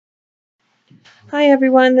Hi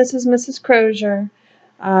everyone, this is Mrs. Crozier.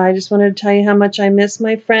 I just wanted to tell you how much I miss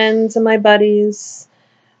my friends and my buddies.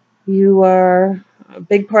 You are a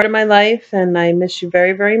big part of my life and I miss you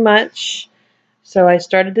very, very much. So I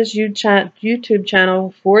started this YouTube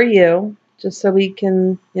channel for you, just so we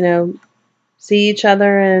can, see each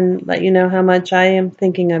other and let you know how much I am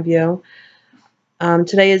thinking of you.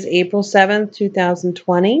 Today is April 7th,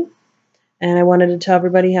 2020, and I wanted to tell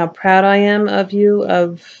everybody how proud I am of you,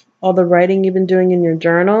 of all the writing you've been doing in your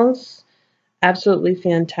journals. Absolutely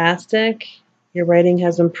fantastic. Your writing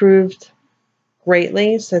has improved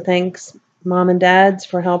greatly, so thanks, Mom and Dads,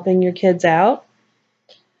 for helping your kids out.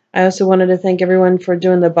 I also wanted to thank everyone for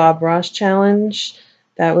doing the Bob Ross challenge.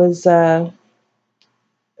 That was a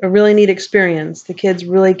really neat experience. The kids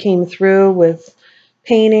really came through with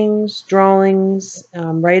paintings, drawings,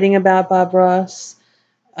 writing about Bob Ross.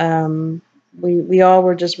 Um, we all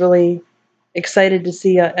were just really excited to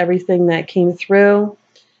see everything that came through.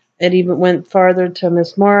 It even went farther to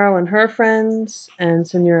Miss Morrow and her friends, and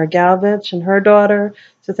Senora Galvich and her daughter.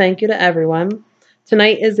 So thank you to everyone.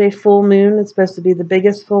 Tonight is a full moon. It's supposed to be the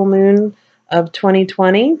biggest full moon of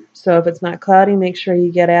 2020. So if it's not cloudy, make sure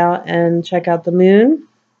you get out and check out the moon.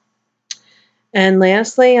 And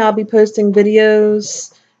lastly, I'll be posting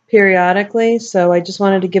videos periodically. So I just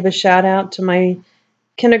wanted to give a shout out to my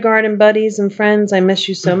kindergarten buddies and friends. I miss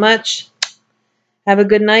you so much. Have a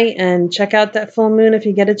good night and check out that full moon if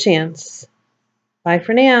you get a chance. Bye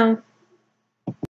for now.